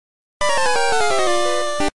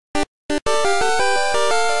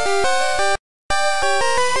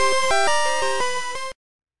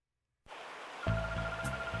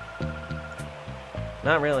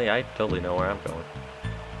Not really, I totally know where I'm going.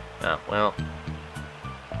 Oh, well.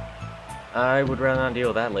 I would rather not deal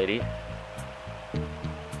with that lady.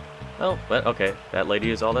 Oh, but okay, that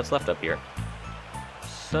lady is all that's left up here.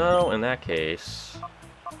 So, in that case...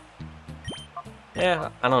 yeah,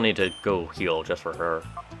 I don't need to go heal just for her.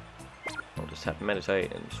 I'll just have to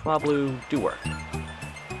meditate and Swablu do work.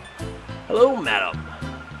 Hello, madam!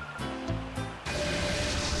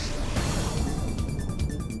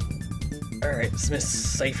 Alright, Smith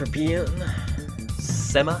Cypherpean.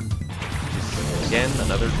 Sema. Again,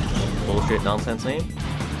 another bullshit nonsense name.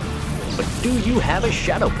 But do you have a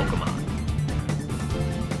shadow Pokemon?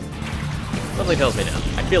 Something tells me no.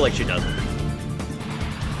 I feel like she doesn't.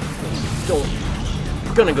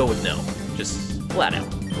 I'm gonna go with no. Just flat out.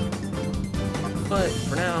 But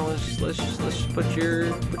for now, let's just put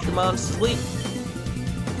your moms to sleep.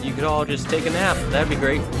 You could all just take a nap. That'd be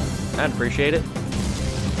great. I'd appreciate it.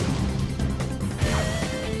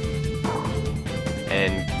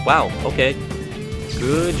 And wow, okay.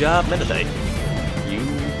 Good job, Meditite. You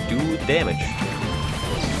do damage.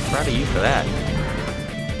 Proud of you for that.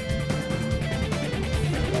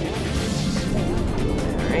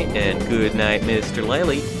 Alright, and good night, Mr.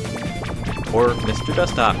 Lely. Or Mr.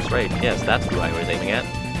 Dustox, right. Yes, that's who I was aiming at.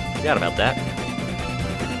 Forgot about that.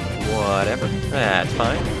 Whatever. That's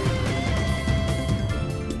fine.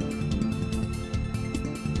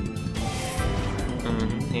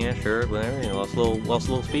 Yeah, sure, whatever. You lost a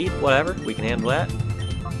little speed. Whatever. We can handle that.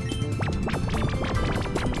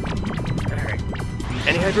 Alright.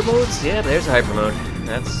 Any hyper modes? Yeah, there's a hyper mode.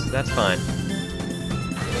 That's fine.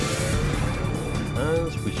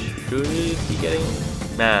 We should be getting...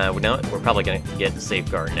 nah, we're probably gonna get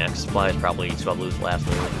Safeguard next. Fly's probably Swablu's last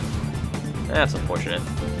move. That's unfortunate.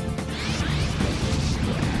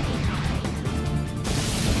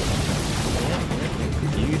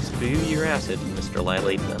 You spew your acid, Mr.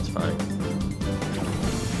 Lily. That's fine.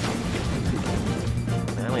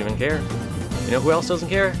 I don't even care. You know who else doesn't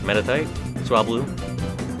care? Meditite, Swablu.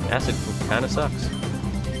 Acid kind of sucks.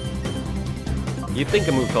 You'd think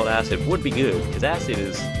a move called Acid would be good, because Acid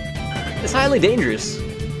is... it's highly dangerous.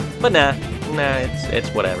 But nah, it's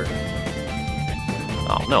whatever.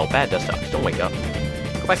 Oh no, bad Dustox, don't wake up.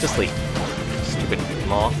 Go back to sleep. Stupid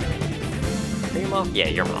moth. Are you a moth? Yeah,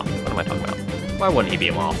 you're a moth. What am I talking about? Why wouldn't he be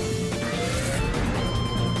a moth?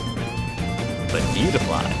 But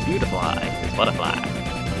Beautifly is Butterfly.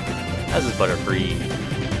 As is Butterfree.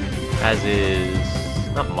 As is...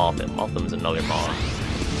 not Mothim. Mothim is another moth.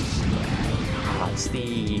 What's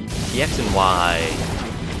the X and Y?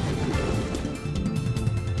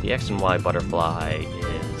 The X and Y Butterfly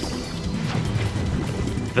is...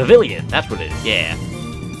 Pavilion! That's what it is, yeah.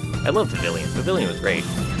 I love Pavilion. Pavilion was great.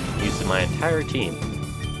 Used in my entire team.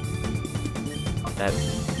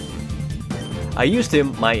 I used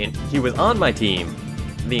him, he was on my team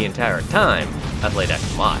the entire time I played X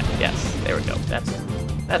and Y. Yes, there we go.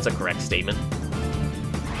 That's a correct statement.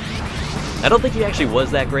 I don't think he actually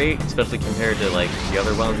was that great, especially compared to, like, the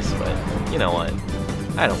other ones, but you know what?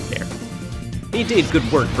 I don't care. He did good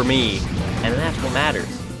work for me, and that's what matters.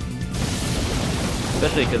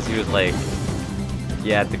 Especially because he was, like,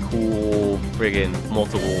 he had the cool, friggin'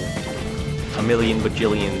 multiple, a million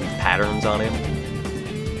bajillion patterns on him.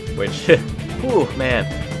 Which, whew, man.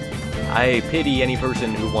 I pity any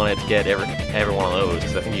person who wanted to get every one of those,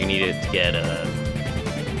 because I think you needed to get,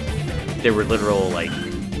 there were literal, like,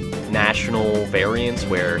 national variants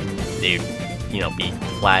where they'd, you know, be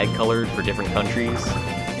flag colored for different countries.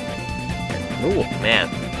 Ooh, man.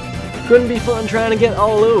 Couldn't be fun trying to get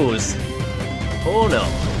all those. Oh no,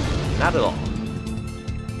 not at all.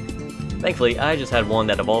 Thankfully, I just had one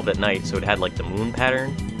that evolved at night, so it had like the moon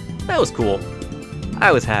pattern. That was cool.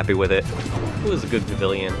 I was happy with it. It was a good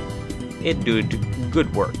pavilion. It did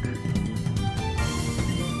good work.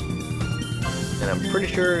 And I'm pretty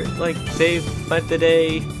sure, like, saved the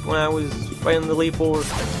day when I was fighting the Leaf Four.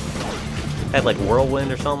 Had like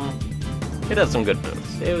Whirlwind or something. It has some good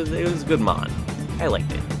moves. It was a good mod. I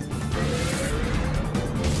liked it.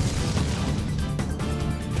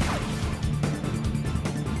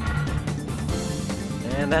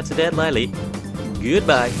 And that's a dead Lily.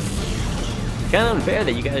 Goodbye. Kinda unfair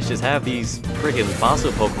that you guys just have these freaking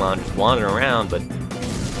fossil Pokemon just wandering around, but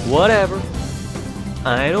whatever.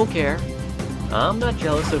 I don't care. I'm not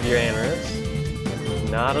jealous of your Anaris.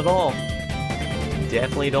 Not at all.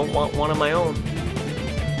 Definitely don't want one of my own.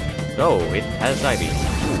 Oh, it has Dives.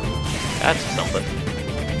 That's something.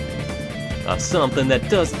 Something that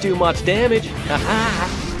doesn't do much damage. Haha.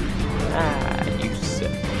 Ah, you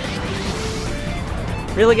sick.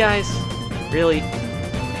 Really, guys? Really?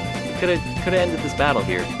 Could have ended this battle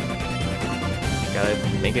here.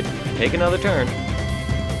 Gotta make it take another turn.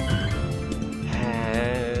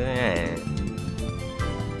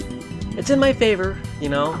 It's in my favor, you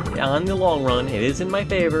know, on the long run, it is in my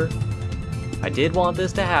favor. I did want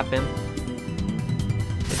this to happen.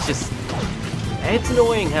 It's just, it's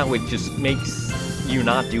annoying how it just makes you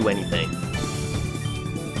not do anything.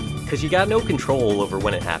 Because you got no control over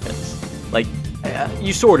when it happens. Like,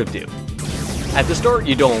 you sort of do. At the start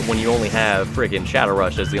you don't when you only have friggin' Shadow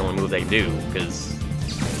Rush as the only move they do, because,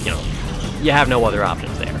 you know, you have no other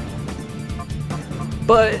options there.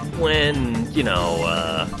 But when, you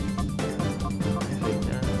know,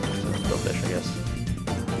 Fish, I guess.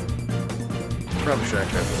 Probably should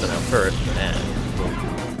actually put that out first, and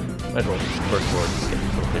might as well work towards getting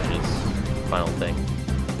Fish's final thing.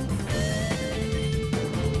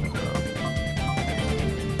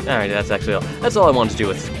 Alright, that's actually all. That's all I wanted to do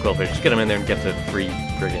with Quillfish. Just get him in there and get the free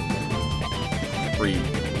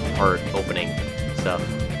heart opening stuff.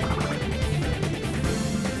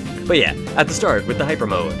 But yeah, at the start with the hyper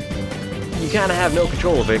mode, you kind of have no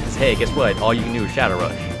control of it because hey, guess what? All you can do is Shadow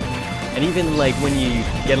Rush. And even like when you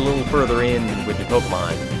get a little further in with your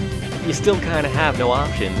Pokemon, you still kind of have no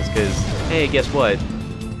options because hey, guess what?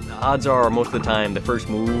 Odds are most of the time the first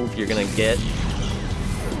move you're gonna get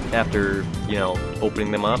after, you know,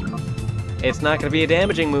 opening them up, it's not going to be a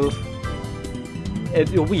damaging move.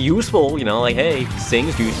 It'll be useful, you know, like, hey,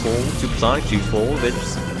 Sing's useful, Supersonic's useful,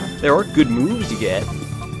 there are good moves you get,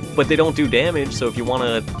 but they don't do damage, so if you want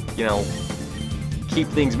to, you know, keep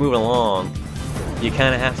things moving along, you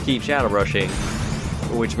kind of have to keep Shadow Rushing,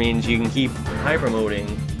 which means you can keep Hyper-moding,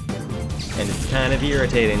 and it's kind of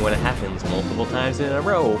irritating when it happens multiple times in a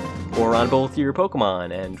row, or on both your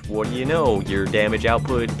Pokemon, and what do you know, your damage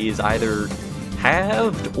output is either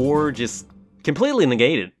halved or just completely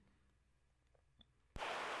negated.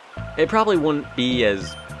 It probably wouldn't be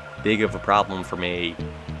as big of a problem for me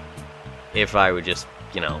if I would just,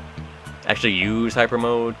 you know, actually use Hyper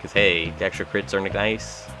Mode, because hey, extra crits are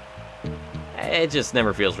nice. It just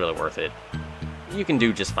never feels really worth it. You can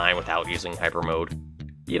do just fine without using Hyper Mode.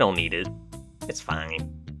 You don't need it. It's fine.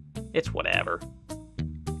 It's whatever.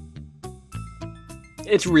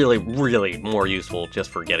 It's really, really more useful just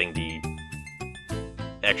for getting the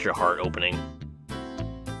extra heart opening.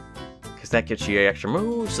 Because that gets you extra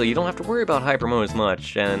moves, so you don't have to worry about Hyper Mode as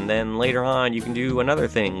much, and then later on you can do another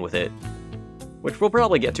thing with it. Which we'll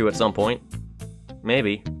probably get to at some point.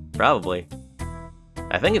 Maybe. Probably.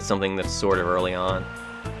 I think it's something that's sort of early on.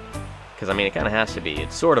 Because, I mean, it kind of has to be.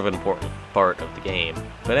 It's sort of an important part of the game.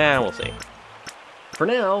 But, we'll see. For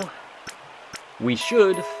now, we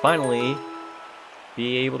should finally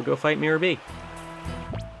be able to go fight Mirror B.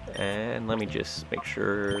 And let me just make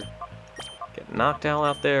sure... Get Noctowl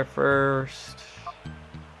out there first.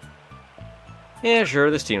 Yeah, sure,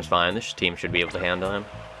 this team's fine. This team should be able to handle him.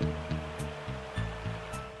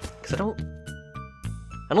 Because I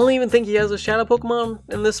don't even think he has a Shadow Pokemon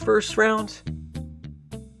in this first round.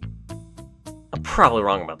 I'm probably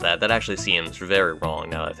wrong about that. That actually seems very wrong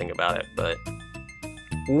now that I think about it, but...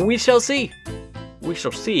 we shall see! We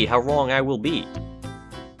shall see how wrong I will be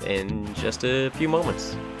in just a few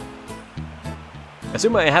moments.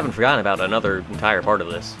 Assume I haven't forgotten about another entire part of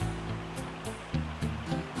this.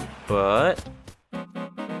 But...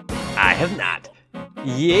 I have not.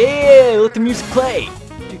 Yeah! Let the music play!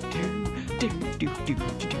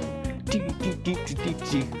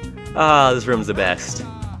 Ah, this room's the best.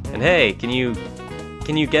 And hey, can you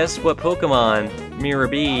guess what Pokemon Mirror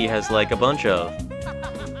B has like a bunch of?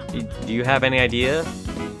 Do you have any idea?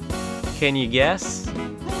 Can you guess?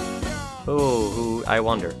 Oh, who, I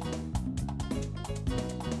wonder.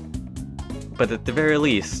 But at the very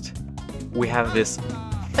least, we have this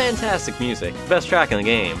fantastic music, the best track in the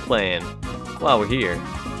game, playing while we're here.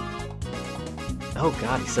 Oh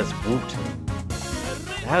god, he says woot.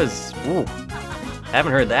 That was, woo.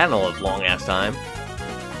 Haven't heard that in a long ass time.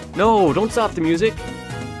 No, don't stop the music.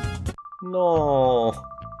 No,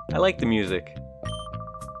 I like the music.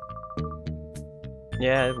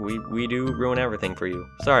 Yeah, we do ruin everything for you.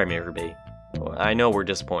 Sorry, Mirror B. I know we're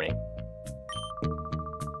disappointing.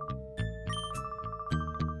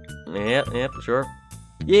 Yep, sure.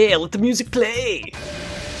 Yeah, let the music play!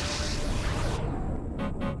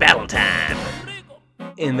 Battle time!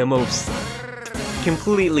 In the most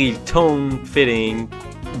completely tone-fitting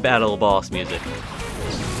battle boss music.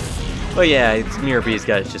 Oh yeah, it's Mirror B's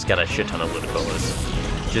just got a shit ton of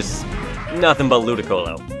Ludicolo. Just nothing but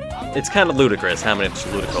Ludicolo. It's kind of ludicrous how much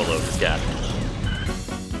Ludicolo it's got.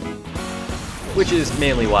 Which is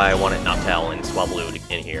mainly why I wanted Noctowl and Swablu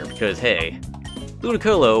in here, because hey,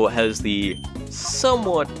 Ludicolo has the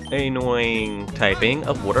somewhat annoying typing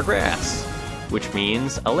of Water Grass. which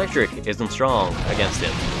means electric isn't strong against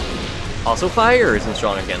him. Also, fire isn't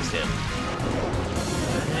strong against him.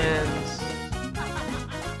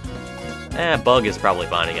 And bug is probably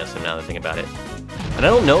fine against him now that I think about it. And I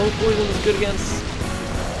don't know if poison is good against.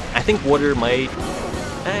 I think water might.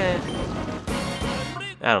 I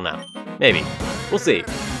don't know. Maybe. We'll see.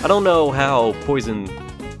 I don't know how poison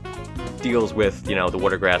deals with, you know, the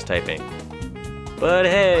water grass typing. But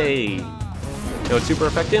hey! You know what's super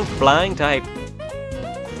effective? Flying type.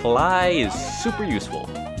 Fly is super useful.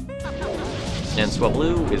 And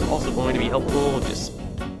Swablu is also going to be helpful, just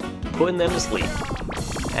putting them to sleep.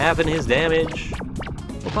 Halving his damage,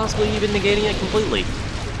 or possibly even negating it completely.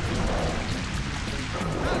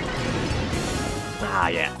 Ah,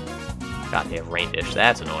 yeah. God, they have rain dish.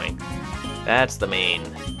 That's annoying. That's the main.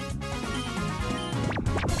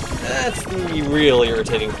 That's the real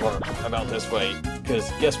irritating part about this fight. Because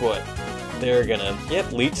guess what? They're gonna,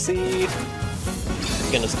 leech seed.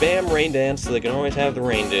 Gonna spam rain dance so they can always have the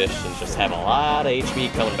rain dish and just have a lot of HP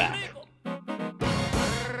coming back.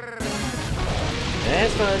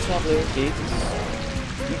 That's fine, Swablu.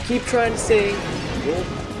 You keep trying to sing.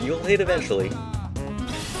 You'll hit eventually.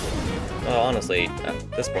 Oh, honestly,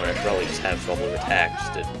 at this point I should probably just have Swablu attack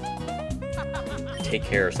just to take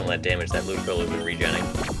care of some of that damage that Ludicolo has been regenning.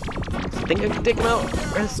 I think I can take him out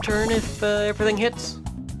this turn if everything hits.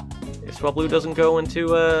 If Swablu doesn't go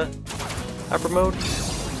into hyper mode.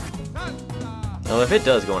 Well, if it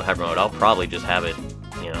does go into hyper mode, I'll probably just have it,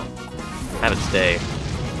 you know, have it stay.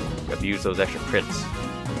 Abuse those extra crits.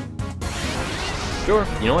 Sure,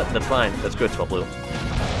 you know what? That's fine. That's good, Swablu.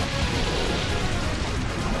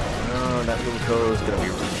 Oh, that Ludicolo is going to be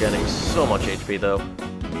regenerating so much HP, though.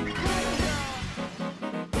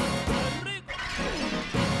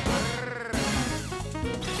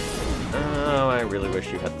 Oh, I really wish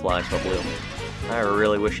you had Fly, Swablu. I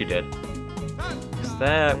really wish you did. Because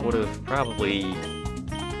that would have probably...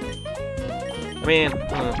 I mean, I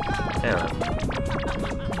don't know.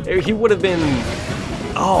 He would have been...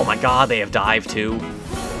 Oh my god, they have dive too.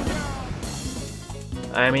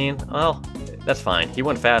 I mean, well, that's fine. He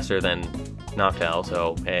went faster than Noctowl,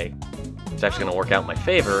 so hey, it's actually going to work out in my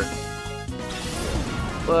favor.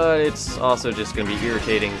 But it's also just going to be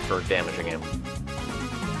irritating for damaging him.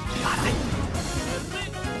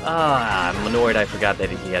 God, I'm annoyed I forgot that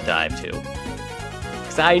he had dive too.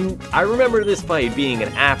 Because I remember this fight being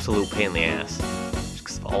an absolute pain in the ass. Just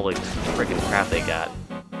because of all the freaking crap they got.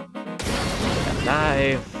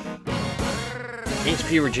 Dive.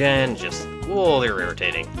 HP regen, just, whoa, they're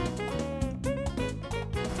irritating.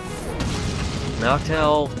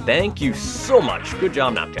 Noctowl, thank you so much. Good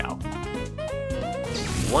job, Noctowl.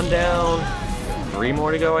 1 down, 3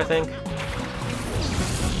 more to go, I think.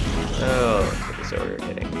 Oh, this is so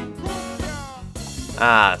irritating.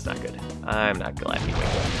 Ah, that's not good. I'm not glad he went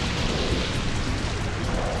good.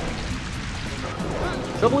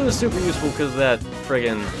 Swablu is super useful because of that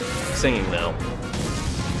friggin' singing, though.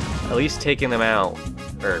 At least taking them out,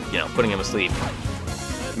 or, you know, putting them asleep,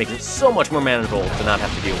 makes it so much more manageable to not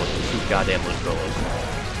have to deal with 2 goddamn Ludicolos.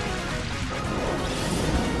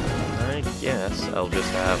 I guess I'll just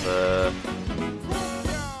have,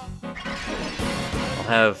 I'll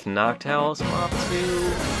have Noctowl swap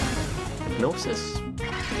to Hypnosis.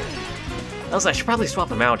 Also, I should probably swap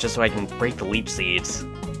them out just so I can break the Leech Seeds.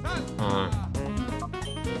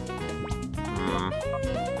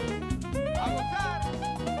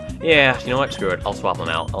 Yeah, you know what? Screw it. I'll swap them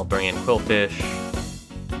out. I'll bring in Quillfish.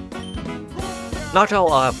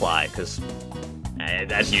 Noctowl, I'll have Fly, because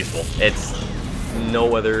that's useful. It's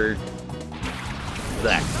no other...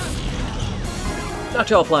 That.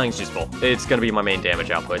 Noctowl flying's useful. It's going to be my main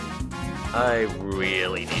damage output. I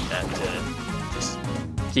really need that to just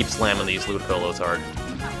keep slamming these Ludicolos hard.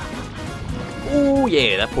 Ooh,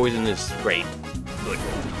 yeah, that poison is great.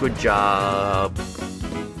 Good job.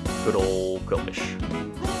 Good old Quillfish.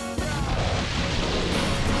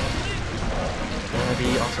 That'd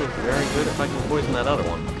be also very good if I can poison that other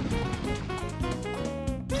one.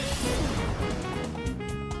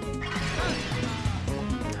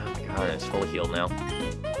 Oh my god, it's fully healed now.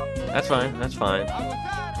 That's fine, that's fine.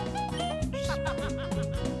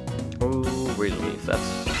 Ooh, Razor Leaf, that's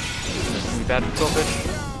gonna be bad for Quillfish?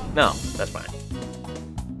 No, that's fine.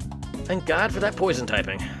 Thank god for that poison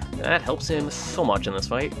typing. That helps him so much in this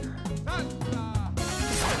fight.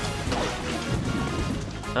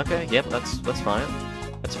 Okay, yep, that's fine.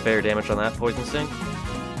 That's fair damage on that poison sting.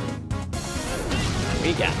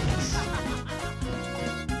 We got this.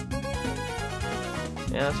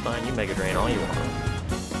 Yeah, that's fine. You Mega Drain all you want.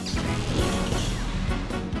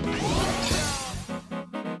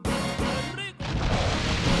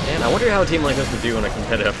 Damn I wonder how a team like this would do in a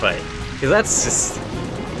competitive fight. Because that's just...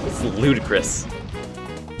 it's ludicrous.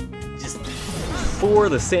 Just 4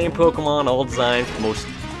 of the same Pokemon, all designed for the most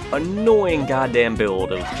annoying goddamn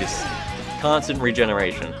build of just constant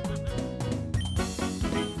regeneration.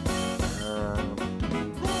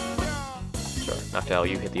 Sure, Noctowl,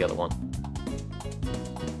 you hit the other one.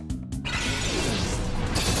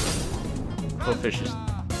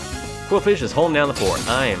 Quillfish is holding down the fort.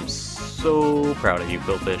 I am so proud of you,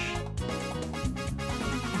 Quillfish.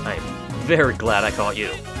 I am very glad I caught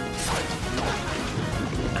you.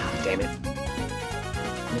 Ah, damn it.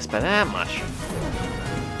 Missed by that much.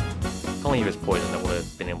 If only he was poisoned, I would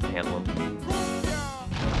have been able to handle him.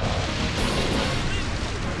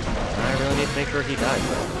 I really need to make sure he dies,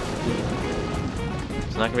 though.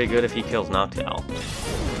 It's not gonna be good if he kills Noctowl.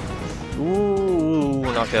 Ooh,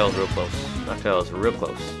 Noctowl's real close. Noctowl's real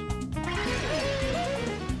close.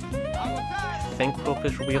 I think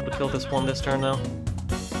Quillfish will be able to kill this one this turn, though.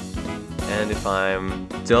 And if I'm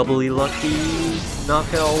doubly lucky,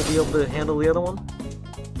 Noctowl will be able to handle the other one.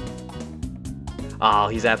 Oh,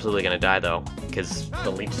 he's absolutely gonna die, though, because the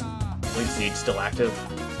Leech Seed's still active.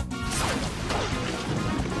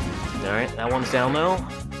 Alright, that one's down, though.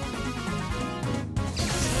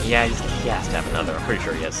 Yeah, he has to have another. I'm pretty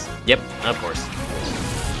sure he is. Yep, of course.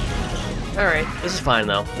 Alright, this is fine,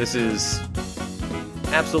 though. This is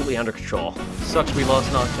absolutely under control. Sucks we lost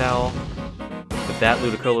Noctowl, but that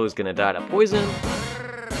Ludicolo is gonna die to poison.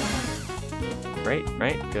 Right?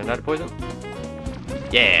 Gonna die to poison?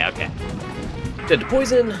 Yeah, okay. Dead to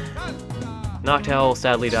poison. Noctowl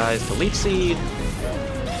sadly dies to Leech Seed,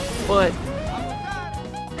 but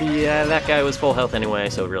yeah, that guy was full health anyway,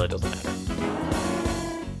 so it really doesn't matter.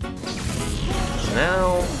 So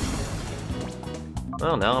now,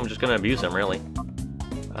 well, now I'm just gonna abuse him, really.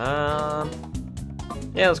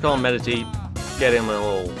 Yeah, let's call him Meditate. Get him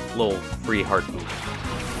a little free heart boost.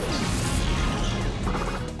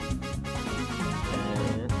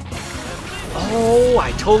 And... oh,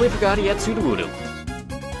 I totally forgot he had Sudowoodo.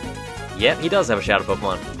 Yep, he does have a Shadow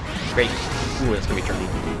Pokemon. Great. Ooh, it's gonna be tricky.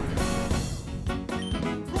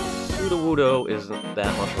 Sudowoodo isn't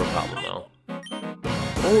that much of a problem, though.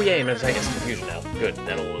 Oh yeah, Meditate gets Confusion now. Good,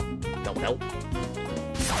 that'll help.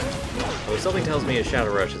 Well, something tells me a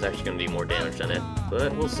Shadow Rush is actually going to do more damage than it,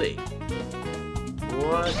 but we'll see.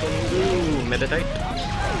 What can you do, Meditate?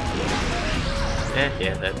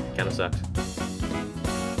 Yeah, that kind of sucks.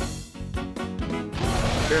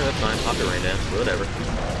 Sure, that's fine. Pop your Rain Dance, whatever.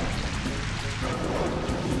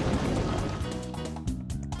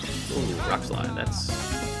 Ooh, Rock Slide, that's...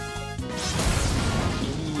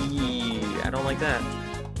 eee, I don't like that.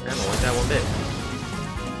 I don't like that one bit.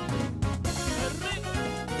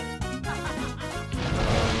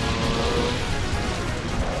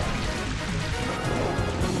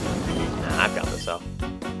 I've got this out.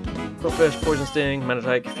 Quillfish, Poison Sting,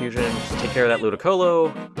 Meditite, Confusion, just take care of that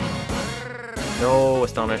Ludicolo. No,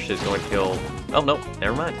 Astonish is going to kill... oh, no,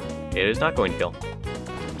 never mind. It is not going to kill.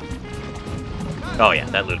 Oh yeah,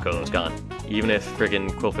 that Ludicolo is gone. Even if friggin'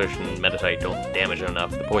 Quillfish and Meditite don't damage it enough,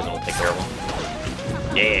 the poison will take care of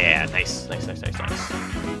them. Yeah, nice.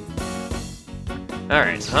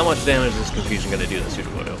 Alright, so how much damage is Confusion going to do to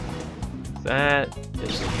Sudowoodo? That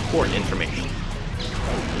is important information.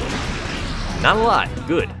 Not a lot.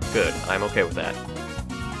 Good. I'm okay with that.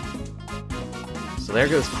 So there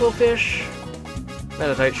goes Quillfish.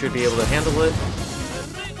 Meditite should be able to handle it.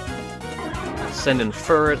 Send in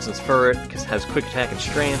Furret, since Furret has Quick Attack and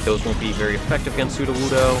Strength. Those won't be very effective against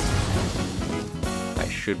Sudowoodo. I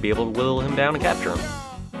should be able to whittle him down and capture him.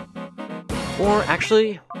 Or,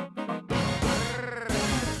 actually...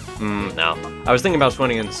 no. I was thinking about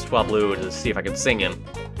swinging in Swablu to see if I could sing him,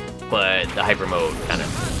 but the Hyper Mode kind of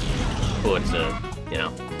puts the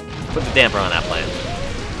damper on that plan.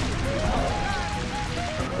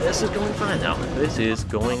 This is going fine, though. This is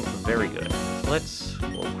going very good. Let's...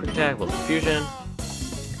 we'll Quick Attack, we'll Confusion.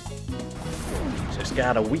 Just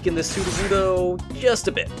gotta weaken this Sudowoodo just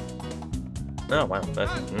a bit. Oh, wow.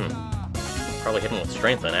 That's... probably hit him with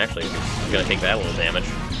Strength, then, actually. He's gonna take that little damage.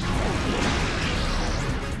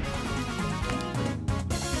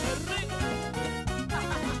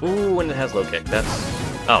 Ooh, and it has Low Kick. That's...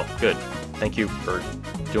 oh, good. Thank you for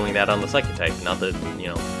doing that on the Psychic type, not the,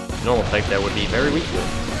 normal type that would be very weak to it.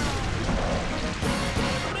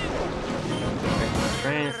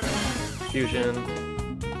 Strength, Fusion,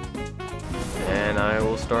 and I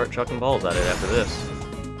will start chucking balls at it after this.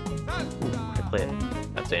 Ooh, I play it.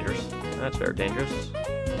 That's dangerous. That's very dangerous.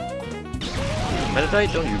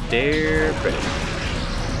 Meditite, don't you dare crit.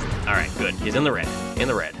 Alright, good. He's in the red.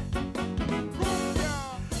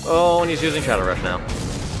 Oh, and he's using Shadow Rush now.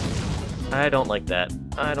 I don't like that.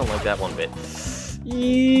 I don't like that one bit.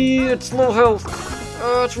 It's low health.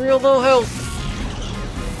 It's real low health.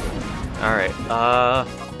 Alright,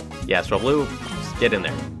 yeah, Straw Blue, just get in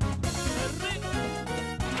there.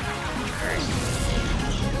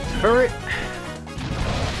 Turret.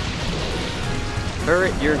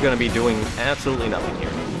 Turret, you're gonna be doing absolutely nothing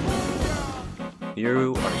here.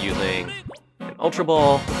 You are using an Ultra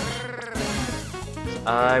Ball.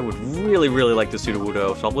 I would really, really like to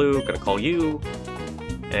Sudowoodo. Straw Blue, gonna call you.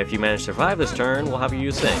 And if you manage to survive this turn, we'll have you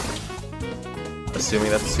use Sing.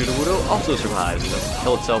 Assuming that the Sudowoodo also survives and doesn't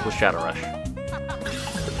kill itself with Shadow Rush.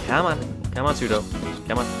 Come on. Come on, Pseudo.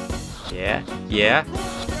 Come on. Yeah. Yeah.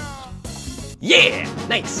 Yeah!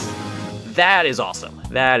 Nice! That is awesome.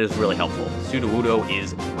 That is really helpful. Sudowoodo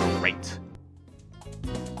is great.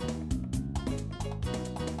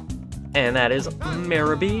 And that is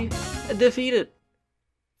Maribee defeated.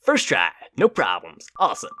 First try. No problems.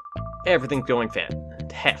 Awesome. Everything's going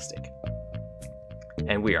fantastic.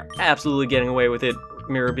 And we are absolutely getting away with it,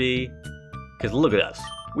 Maribee. Because look at us.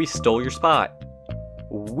 We stole your spot.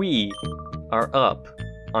 We are up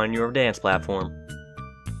on your dance platform.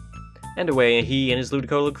 And away he and his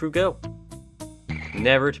Ludicolo crew go.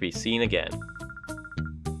 Never to be seen again.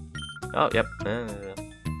 Oh, yep.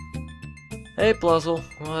 Hey, Plusle.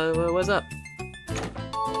 What's up?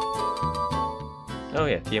 Oh,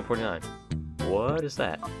 yeah, TM49. What is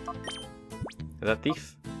that? Is that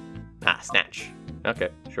Thief? Ah, Snatch. Okay,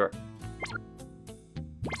 sure.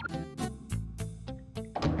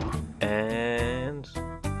 And...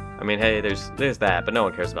 I mean, hey, there's that, but no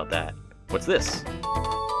one cares about that. What's this?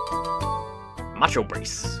 Macho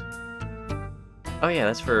Brace. Oh yeah,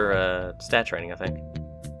 that's for stat training, I think.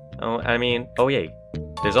 Oh, I mean, oh yeah.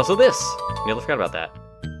 There's also this! Nearly forgot about that.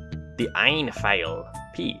 The Einfile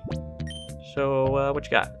P. So, what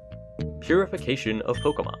you got? Purification of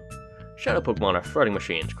Pokemon. Shadow Pokemon are fighting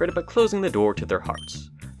machines created by closing the door to their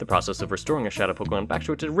hearts. The process of restoring a Shadow Pokemon back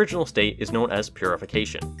to its original state is known as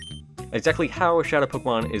purification. Exactly how a Shadow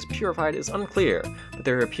Pokemon is purified is unclear, but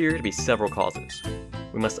there appear to be several causes.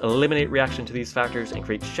 We must eliminate reaction to these factors and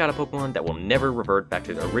create Shadow Pokemon that will never revert back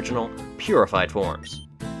to their original, purified forms.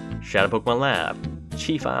 Shadow Pokemon Lab,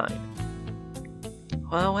 Chief Ein.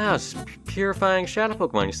 Wow, it's purifying Shadow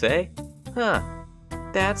Pokemon, you say? Huh,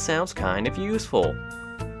 that sounds kind of useful.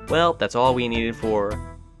 Well, that's all we needed for...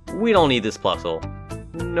 We don't need this Plusle.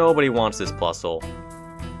 Nobody wants this Plusle.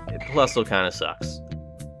 Plusle kinda sucks.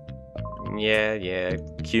 Yeah,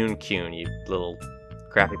 Kyun, you little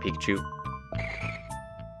crappy Pikachu.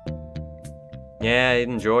 Yeah,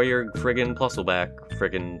 enjoy your friggin' Plusle back,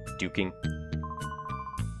 friggin' duking.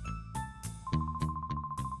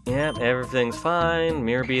 Yeah, everything's fine,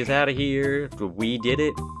 Mirabee is out of here, we did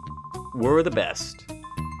it. We're the best.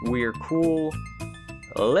 We're cool.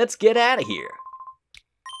 Let's get out of here.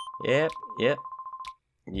 Yep.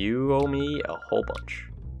 You owe me a whole bunch.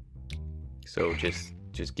 So just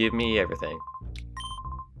give me everything.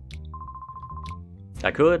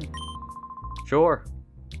 I could. Sure.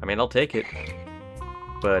 I mean, I'll take it.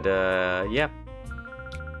 But, yeah.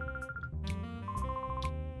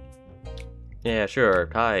 Yeah, sure.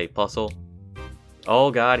 Hi, Plusle.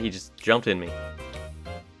 Oh god, he just jumped in me.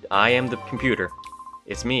 I am the computer.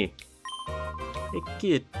 It's me. Hey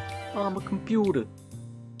kid, I'm a computer.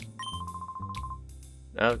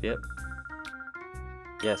 Oh, yep.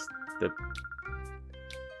 Yes, the...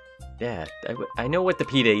 Yeah, I know what the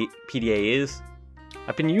PDA is.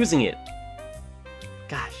 I've been using it.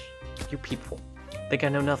 Gosh, you people think I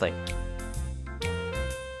know nothing.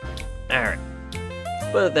 Alright.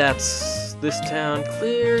 But that's this town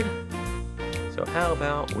cleared. So how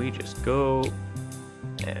about we just go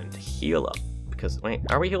and heal up? Because, wait,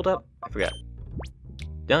 are we healed up? I forgot.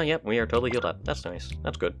 Oh, yep, we are totally healed up. That's nice.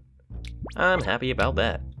 That's good. I'm happy about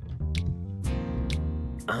that.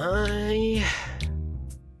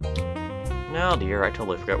 Oh dear, I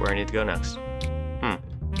totally forgot where I need to go next.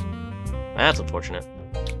 That's unfortunate.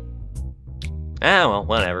 Ah, well,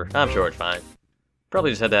 whatever. I'm sure it's fine.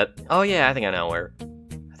 Probably just had that... Oh yeah, I think I know where.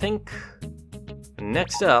 I think...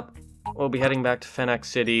 Next up, we'll be heading back to Fennec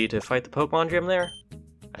City to fight the Pokemon Gym there?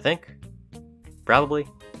 I think? Probably.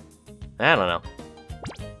 I don't know.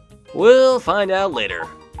 We'll find out later.